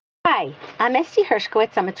Hi, I'm Esty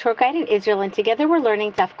Hershkowitz. I'm a tour guide in Israel, and together we're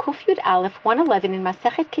learning Daf Kuf Yud Aleph 111 in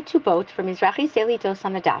Masechet Ketubot from Mizrahi's Daily Dose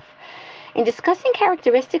on the Daf. In discussing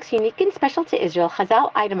characteristics unique and special to Israel,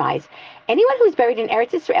 Chazal itemize anyone who is buried in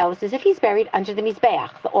Eretz Israel is as if he's buried under the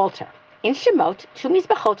Mizbeach, the altar. In Shemot, two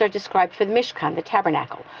Mizbachot are described for the Mishkan, the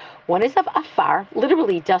tabernacle. One is of afar,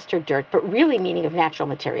 literally dust or dirt, but really meaning of natural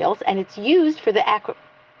materials, and it's used for the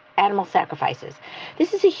animal sacrifices.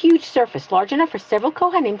 This is a huge surface, large enough for several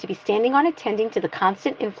Kohanim to be standing on, attending to the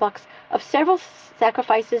constant influx of several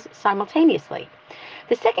sacrifices simultaneously.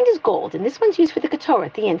 The second is gold, and this one's used for the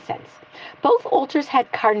ketoret, the incense. Both altars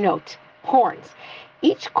had karnot, horns.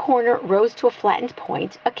 Each corner rose to a flattened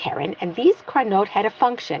point, a keren, and these karnot had a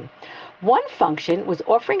function. One function was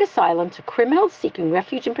offering asylum to criminals seeking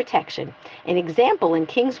refuge and protection. An example in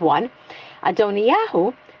Kings 1,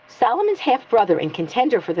 Adoniyahu, Solomon's half-brother and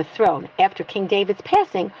contender for the throne after King David's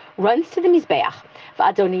passing, runs to the Mizbeach.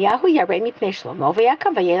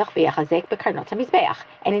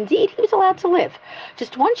 And indeed, he was allowed to live.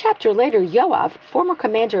 Just one chapter later, Yoav, former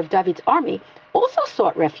commander of David's army, also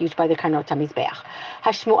sought refuge by the Karnot HaMizbeach.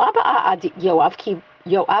 Hashmu'a ba'a ad Yoav ki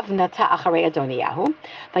Yoav nata acharei Adoniyahu,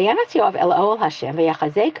 vayanat Yoav el Ohel Hashem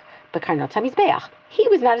vayachazek b'Karnot HaMizbeach. He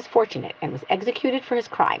was not as fortunate and was executed for his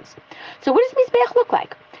crimes. So what does Mizbeach look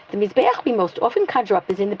like? The Mizbeach we most often conjure up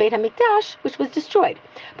is in the Beit HaMikdash, which was destroyed.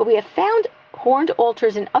 But we have found horned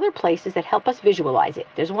altars in other places that help us visualize it.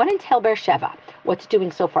 There's one in Tel Beersheva. What's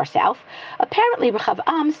doing so far south? Apparently,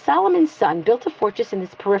 Rechavam, Solomon's son, built a fortress in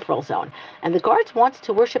this peripheral zone, and the guards wanted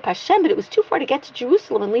to worship Hashem, but it was too far to get to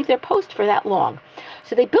Jerusalem and leave their post for that long.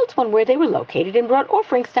 So they built one where they were located and brought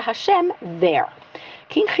offerings to Hashem there.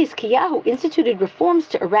 King Chizkiyahu instituted reforms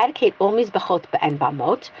to eradicate all mizbachot and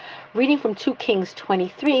bamot. Reading from 2 Kings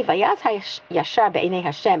 23, Vayaz Yashar be'enei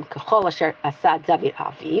Hashem kechol asher asa David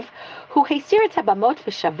aviv, hu hesir et habamot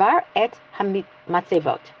v'shavar et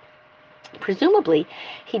hamatzevot. Presumably,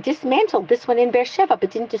 he dismantled this one in Beersheba,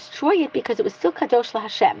 but didn't destroy it because it was still kadosh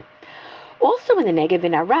laHashem. Also in the Negev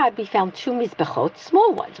in Arad, we found 2 mizbachot,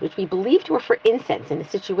 small ones, which we believed were for incense, in a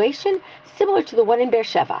situation similar to the one in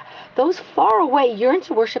Beersheba. Those far away yearned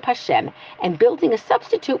to worship Hashem, and building a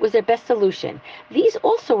substitute was their best solution. These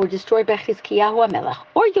also were destroyed by Chizkiyahu HaMelech,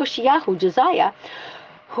 or Yoshiyahu, Josiah,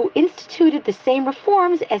 who instituted the same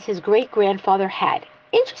reforms as his great-grandfather had.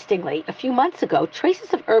 Interestingly, a few months ago,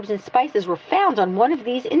 traces of herbs and spices were found on one of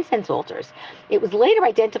these incense altars. It was later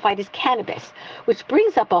identified as cannabis, which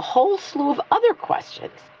brings up a whole slew of other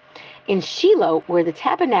questions. In Shiloh, where the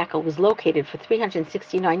tabernacle was located for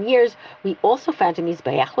 369 years, we also found a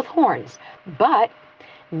Mizbeach with horns, but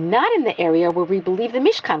not in the area where we believe the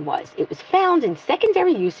Mishkan was. It was found in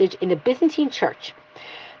secondary usage in a Byzantine church.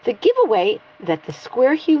 The giveaway that the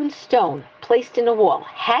square-hewn stone placed in a wall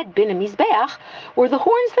had been a Mizbeach were the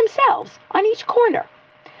horns themselves on each corner.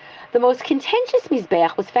 The most contentious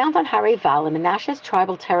Mizbeach was found on Harei Val in Menashe's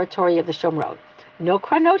tribal territory of the Shomron. No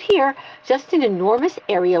Karnot here, just an enormous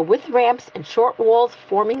area with ramps and short walls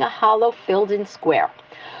forming a hollow filled-in square.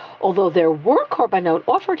 Although there were korbanot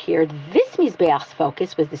offered here, this Mizbeach's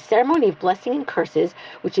focus was the ceremony of blessing and curses,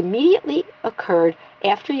 which immediately occurred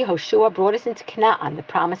after Yehoshua brought us into Canaan, the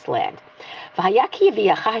promised land. Moshe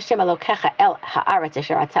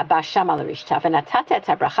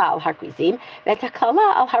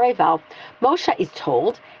is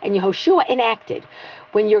told, and Yehoshua enacted,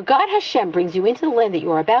 when your God Hashem brings you into the land that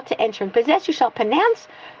you are about to enter and possess, you shall pronounce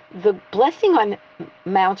the blessing on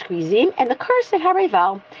Mount Gerizim and the curse at Harei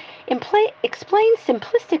Val. Explained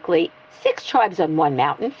simplistically, 6 tribes on one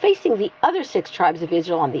mountain, facing the other 6 tribes of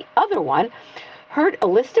Israel on the other one, heard a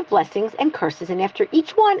list of blessings and curses, and after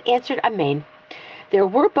each one answered Amen. There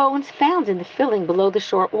were bones found in the filling below the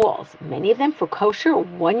short walls, many of them for kosher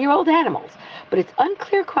 1-year-old animals, but it's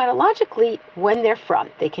unclear chronologically when they're from.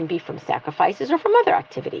 They can be from sacrifices or from other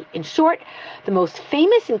activity. In short, the most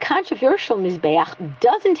famous and controversial Mizbeach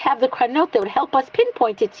doesn't have the Karnot that would help us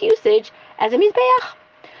pinpoint its usage as a Mizbeach.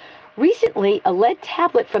 Recently, a lead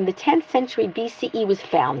tablet from the 10th century BCE was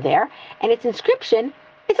found there, and its inscription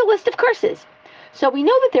is a list of curses. So we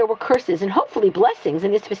know that there were curses and hopefully blessings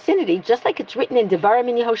in this vicinity, just like it's written in Devarim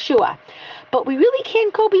and Yehoshua. But we really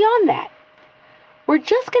can't go beyond that. We're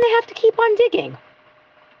just going to have to keep on digging.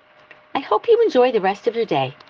 I hope you enjoy the rest of your day.